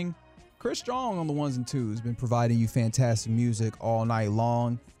evening. Chris Strong on the ones and twos, been providing you fantastic music all night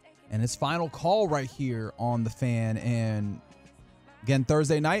long. And it's Final Call right here on The Fan. And Again,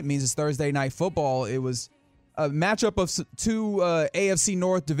 Thursday night means it's Thursday night football. It was a matchup of two AFC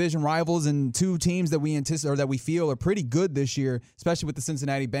North division rivals and two teams that we anticipate or that we feel are pretty good this year, especially with the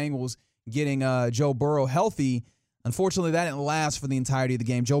Cincinnati Bengals getting Joe Burrow healthy. Unfortunately, that didn't last for the entirety of the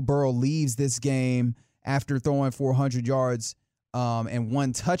game. Joe Burrow leaves this game after throwing 400 yards and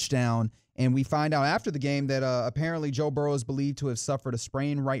 1 touchdown. And we find out after the game that apparently Joe Burrow is believed to have suffered a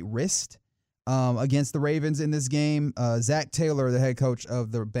sprained right wrist against the Ravens in this game. Zach Taylor, the head coach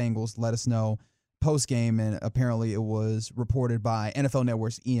of the Bengals, let us know post-game, and apparently it was reported by NFL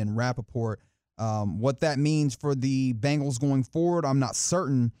Network's Ian Rappaport. What that means for the Bengals going forward, I'm not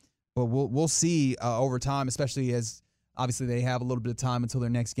certain, but we'll see over time, especially as obviously they have a little bit of time until their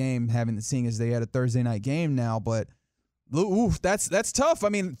next game, seeing as they had a Thursday night game now. But oof, that's tough. I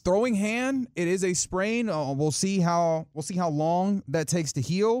mean, throwing hand, it is a sprain. We'll see how long that takes to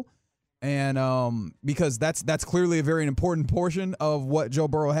heal. And because that's clearly a very important portion of what Joe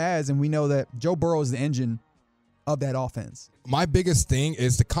Burrow has, and we know that Joe Burrow is the engine of that offense. My biggest thing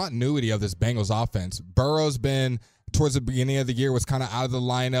is the continuity of this Bengals offense. Burrow's been, towards the beginning of the year, was kind of out of the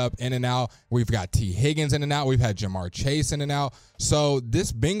lineup, in and out. We've got T. Higgins in and out. We've had Jamar Chase in and out. So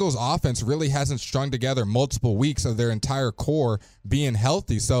this Bengals offense really hasn't strung together multiple weeks of their entire core being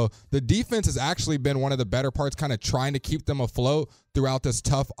healthy. So the defense has actually been one of the better parts, kind of trying to keep them afloat throughout this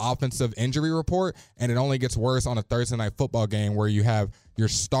tough offensive injury report. And it only gets worse on a Thursday night football game where you have your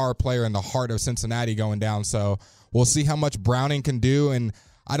star player in the heart of Cincinnati going down. So we'll see how much Browning can do, and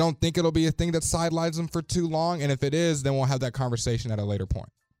I don't think it'll be a thing that sidelines him for too long, and if it is, then we'll have that conversation at a later point.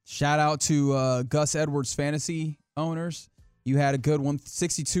 Shout out to Gus Edwards fantasy owners. You had a good one,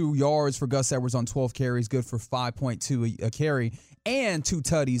 62 yards for Gus Edwards on 12 carries, good for 5.2 a carry, and 2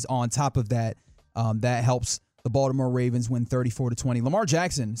 tutties on top of that. That helps the Baltimore Ravens win 34-20. Lamar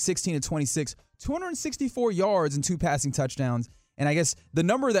Jackson, 16-26, 264 yards and 2 passing touchdowns. And I guess the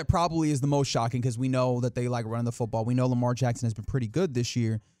number that probably is the most shocking, because we know that they like running the football. We know Lamar Jackson has been pretty good this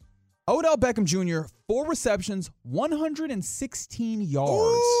year. Odell Beckham Jr., 4 receptions, 116 yards.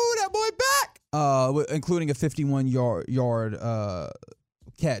 Ooh, that boy back! Including a 51-yard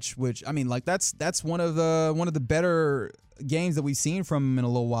catch, which, I mean, like that's one of the better games that we've seen from him in a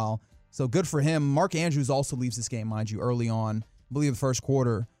little while. So good for him. Mark Andrews also leaves this game, mind you, early on, I believe the first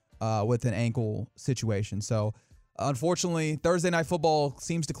quarter, with an ankle situation. So unfortunately, Thursday Night Football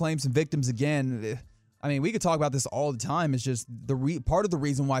seems to claim some victims again. I mean, we could talk about this all the time. It's just part of the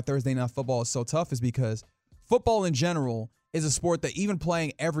reason why Thursday Night Football is so tough is because football in general is a sport that even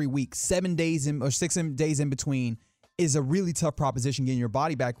playing every week, 7 days in or 6 days in between, is a really tough proposition getting your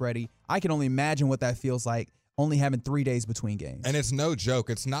body back ready. I can only imagine what that feels like, only having 3 days between games. And it's no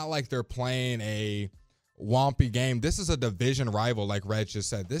joke. It's not like they're playing a wompy game. This is a division rival, like Reg just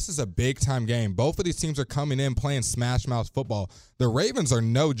said. This is a big-time game. Both of these teams are coming in playing smash-mouth football. The Ravens are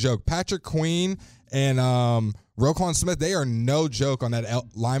no joke. Patrick Queen and Roquan Smith, they are no joke on that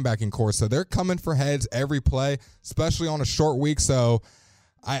linebacking core. So they're coming for heads every play, especially on a short week. So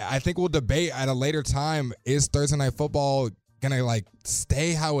I think we'll debate at a later time, is Thursday Night Football going to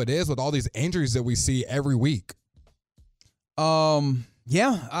stay how it is with all these injuries that we see every week? Look.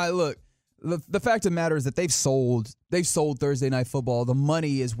 The fact of the matter is that they've sold Thursday Night Football. The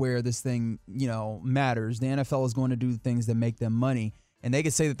money is where this thing, matters. The NFL is going to do things that make them money. And they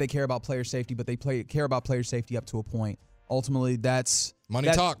could say that they care about player safety, but they care about player safety up to a point. Ultimately, money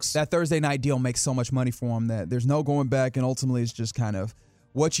talks. That Thursday night deal makes so much money for them that there's no going back, and ultimately it's just kind of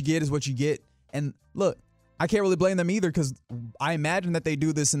what you get is what you get. And look, I can't really blame them either, because I imagine that they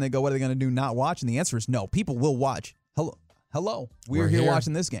do this and they go, what are they going to do, not watch? And the answer is no. People will watch. Hello. We're here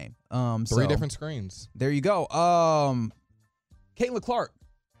watching this game. 3 different screens. There you go. Caitlin Clark.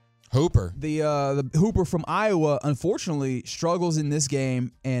 Hooper. The Hooper from Iowa, unfortunately, struggles in this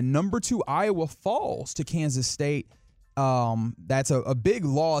game, and number 2 Iowa falls to Kansas State. That's a big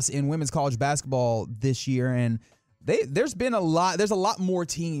loss in women's college basketball this year, and there's a lot more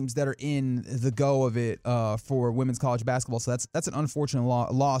teams that are in the go of it for women's college basketball. So that's an unfortunate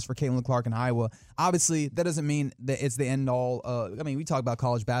loss for Caitlin Clark in Iowa. Obviously, that doesn't mean that it's the end all. We talk about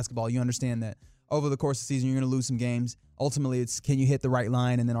college basketball. You understand that over the course of the season, you're going to lose some games. Ultimately, it's can you hit the right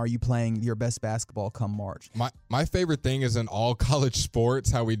line, and then are you playing your best basketball come March? My favorite thing is in all college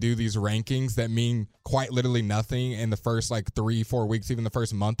sports how we do these rankings that mean quite literally nothing in the first 3-4 weeks, even the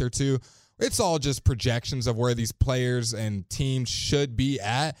first month or two. It's all just projections of where these players and teams should be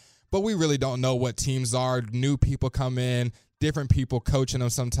at, but we really don't know what teams are. New people come in, different people coaching them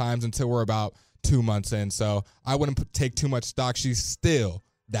sometimes until we're about 2 months in. So I wouldn't take too much stock. She's still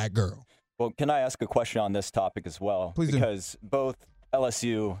that girl. Well, can I ask a question on this topic as well? Please do. Because both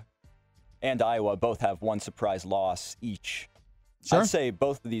LSU and Iowa both have one surprise loss each Sure. I'd say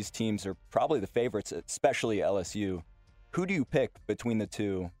both of these teams are probably the favorites, especially LSU. Who do you pick between the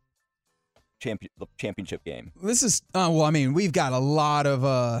two championship game? This is well, I mean, we've got a lot of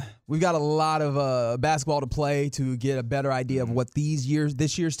basketball to play to get a better idea of what this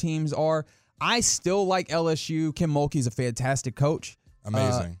year's teams are. I still like LSU. Kim Mulkey's a fantastic coach.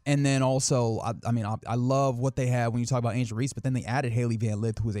 Amazing. And then also, I love what they had when you talk about Angel Reese, but then they added Haley Van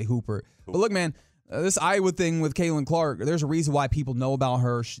Lith, who is a hooper. But look, man, this Iowa thing with Caitlin Clark, there's a reason why people know about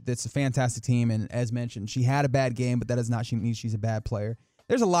her. It's a fantastic team, and as mentioned, she had a bad game, but that does not mean she's a bad player.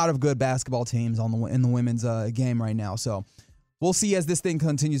 There's a lot of good basketball teams in the women's game right now, so we'll see as this thing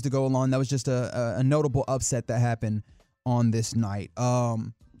continues to go along. That was just a notable upset that happened on this night.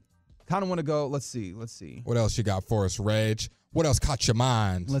 Kind of want to go. Let's see. What else you got for us, Reg? What else caught your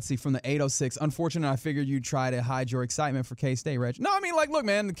mind? Let's see, from the 806. Unfortunately, I figured you'd try to hide your excitement for K-State, Reg. No, I mean, look,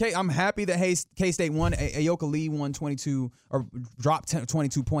 man, I'm happy that K-State won. Ayoka Lee won 22 or dropped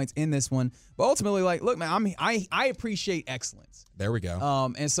 22 points in this one. But ultimately, look, man, I appreciate excellence. There we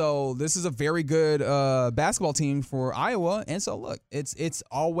go. And so this is a very good basketball team for Iowa. And so, look, it's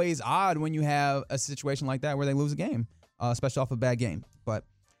always odd when you have a situation like that where they lose a game, especially off a bad game. But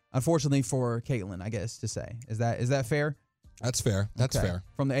unfortunately for Caitlin, I guess to say, is that fair? That's fair. That's fair.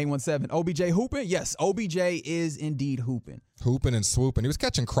 From the 817, OBJ hooping? Yes, OBJ is indeed hooping. Hooping and swooping. He was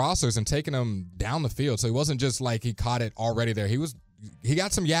catching crossers and taking them down the field, so it wasn't just like he caught it already there. He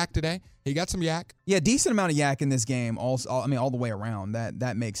got some yak today. He got some yak. Yeah, decent amount of yak in this game. Also, all the way around.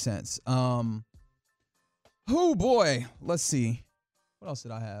 That makes sense. Oh boy, let's see. What else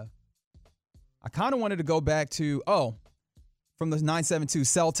did I have? I kind of wanted to go back to from the 972,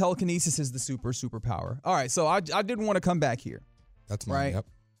 cell telekinesis is the superpower. All right, so I did want to come back here. That's mine, right. Yep.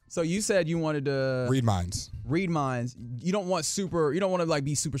 So you said you wanted to read minds. Read minds. You don't want to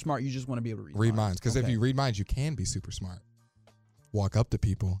be super smart. You just want to be able to read minds. Because if you read minds, you can be super smart. Walk up to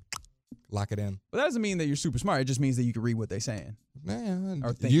people, lock it in. But that doesn't mean that you're super smart. It just means that you can read what they're saying.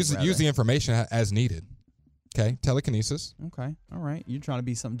 Yeah, use the information as needed. Okay, telekinesis. Okay, all right. You're trying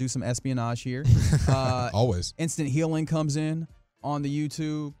to do some espionage here. Always. Instant healing comes in on the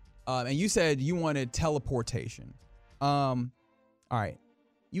YouTube, and you said you wanted teleportation. All right,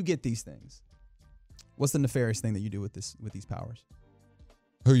 you get these things. What's the nefarious thing that you do with these powers?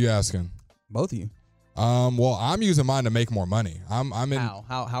 Who you asking? Both of you. Well, I'm using mine to make more money. I'm in.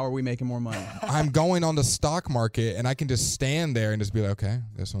 How are we making more money? I'm going on the stock market, and I can just stand there and just be like, okay,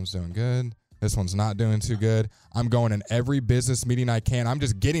 this one's doing good. This one's not doing too good. I'm going in every business meeting I can. I'm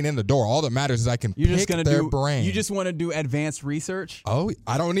just getting in the door. All that matters is I can pick their brain. You just want to do advanced research? Oh,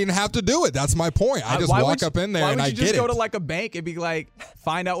 I don't even have to do it. That's my point. I just walk up in there and I get it. Why would you just go to like a bank and be like,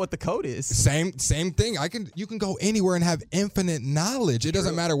 find out what the code is? Same thing. You can go anywhere and have infinite knowledge. It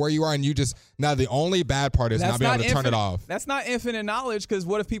doesn't matter where you are, and you just now the only bad part is not being able to turn it off. That's not infinite knowledge, because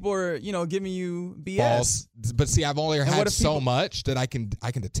what if people are giving you BS? False. But see, I've only had so much that I can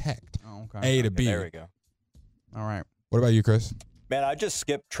detect. Oh, okay. A to B. There we go. All right. What about you, Chris? Man, I just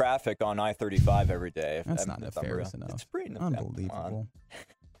skip traffic on I-35 every day. That's not nefarious enough. It's pretty unbelievable.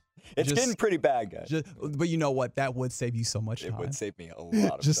 It's getting pretty bad, guys. But you know what? That would save you so much time. It would save me a lot of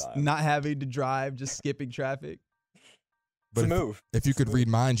time. Just not having to drive, just skipping traffic. But if you could read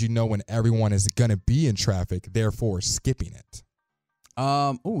minds, you know when everyone is going to be in traffic, therefore skipping it.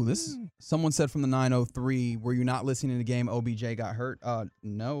 Someone said from the 903, were you not listening to the game? OBJ got hurt.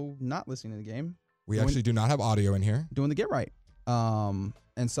 No, not listening to the game. We actually do not have audio in here. Doing the get right. And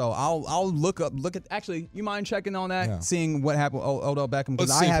so I'll look at, actually, you mind checking on that? Yeah. Seeing what happened with Odell Beckham?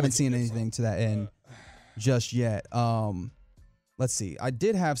 Because I haven't seen anything to that end just yet. Let's see. I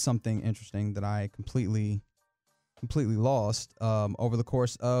did have something interesting that I completely lost over the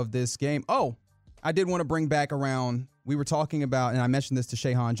course of this game. Oh, I did want to bring back around. We were talking about, and I mentioned this to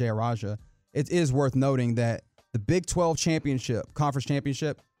Shehan Jayaraja. It is worth noting that the Big 12 conference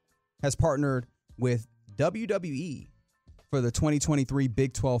championship, has partnered with WWE for the 2023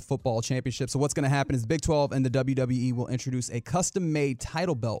 Big 12 football championship. So what's going to happen is the Big 12 and the WWE will introduce a custom-made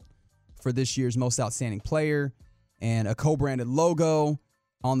title belt for this year's most outstanding player and a co-branded logo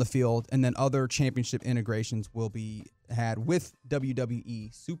on the field, and then other championship integrations will be had with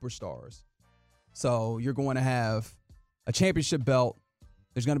WWE superstars. So you're going to have a championship belt.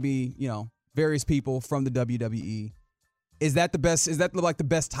 There's going to be, various people from the WWE. Is that the best? Is that like the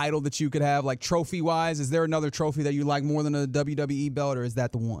best title that you could have, like trophy wise? Is there another trophy that you like more than a WWE belt, or is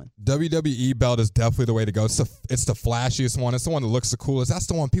that the one? WWE belt is definitely the way to go. It's the flashiest one. It's the one that looks the coolest. That's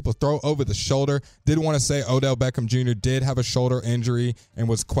the one people throw over the shoulder. Did want to say Odell Beckham Jr. did have a shoulder injury and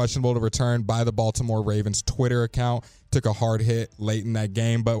was questionable to return by the Baltimore Ravens Twitter account. Took a hard hit late in that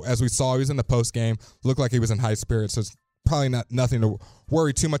game, but as we saw, he was in the post game. Looked like he was in high spirits. So it's probably nothing to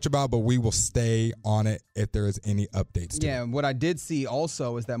worry too much about, but we will stay on it if there is any updates to it. What I did see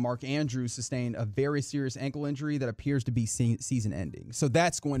also is that Mark Andrews sustained a very serious ankle injury that appears to be season ending. So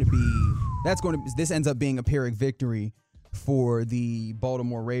this ends up being a Pyrrhic victory for the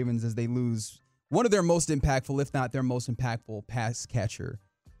Baltimore Ravens as they lose one of their most impactful, if not their most impactful pass catcher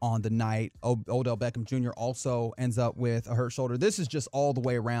on the night. Odell Beckham Jr. also ends up with a hurt shoulder. This is just all the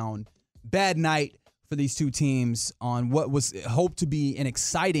way around bad night for these two teams on what was hoped to be an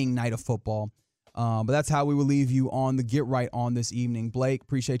exciting night of football. But that's how we will leave you on the Get Right on this evening. Blake,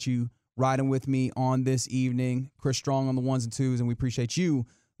 appreciate you riding with me on this evening. Chris Strong on the ones and twos, and we appreciate you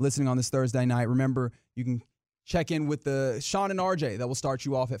listening on this Thursday night. Remember, you can check in with the Sean and RJ that will start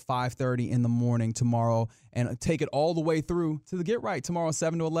you off at 5:30 in the morning tomorrow and take it all the way through to the Get Right tomorrow,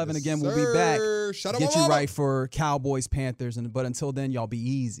 7 to 11. Yes, again, sir. we'll be back. Get you mama. right for Cowboys, Panthers, but until then, y'all be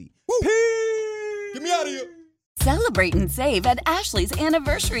easy. Woo. Peace. Get me out of here. Celebrate and save at Ashley's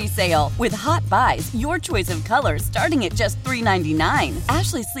Anniversary Sale. With Hot Buys, your choice of colors starting at just $3.99.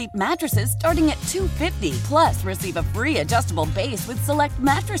 Ashley Sleep mattresses starting at $2.50. Plus, receive a free adjustable base with select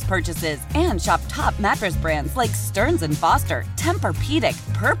mattress purchases. And shop top mattress brands like Stearns & Foster,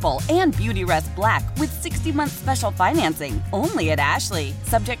 Tempur-Pedic, Purple, and Beautyrest Black with 60-month special financing. Only at Ashley.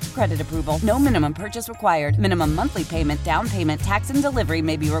 Subject to credit approval. No minimum purchase required. Minimum monthly payment, down payment, tax, and delivery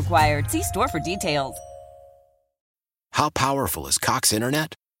may be required. See store for details. How powerful is Cox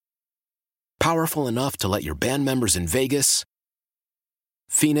Internet? Powerful enough to let your band members in Vegas,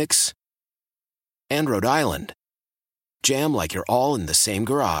 Phoenix, and Rhode Island jam like you're all in the same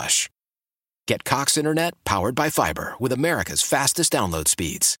garage. Get Cox Internet powered by fiber with America's fastest download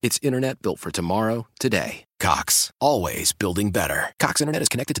speeds. It's internet built for tomorrow, today. Cox, always building better. Cox Internet is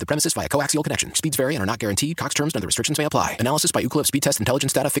connected to the premises via coaxial connection. Speeds vary and are not guaranteed. Cox terms and other restrictions may apply. Analysis by Ookla Speed Test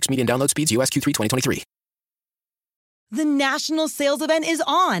Intelligence Data. Fixed median download speeds. US Q3 2023. The national sales event is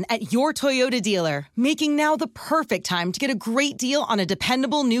on at your Toyota dealer, making now the perfect time to get a great deal on a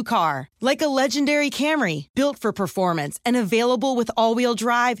dependable new car. Like a legendary Camry, built for performance and available with all-wheel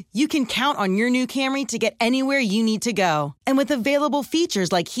drive, you can count on your new Camry to get anywhere you need to go. And with available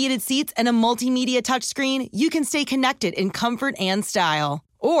features like heated seats and a multimedia touchscreen, you can stay connected in comfort and style.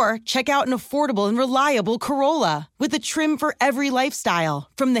 Or check out an affordable and reliable Corolla with a trim for every lifestyle.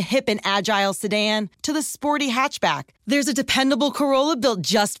 From the hip and agile sedan to the sporty hatchback, there's a dependable Corolla built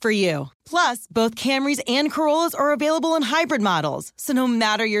just for you. Plus, both Camrys and Corollas are available in hybrid models. So no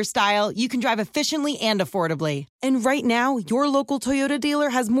matter your style, you can drive efficiently and affordably. And right now, your local Toyota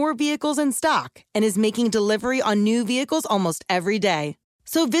dealer has more vehicles in stock and is making delivery on new vehicles almost every day.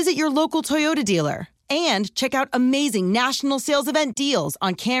 So visit your local Toyota dealer. And check out amazing national sales event deals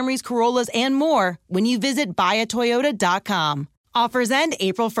on Camrys, Corollas, and more when you visit buyatoyota.com. Offers end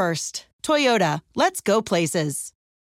April 1st. Toyota, let's go places.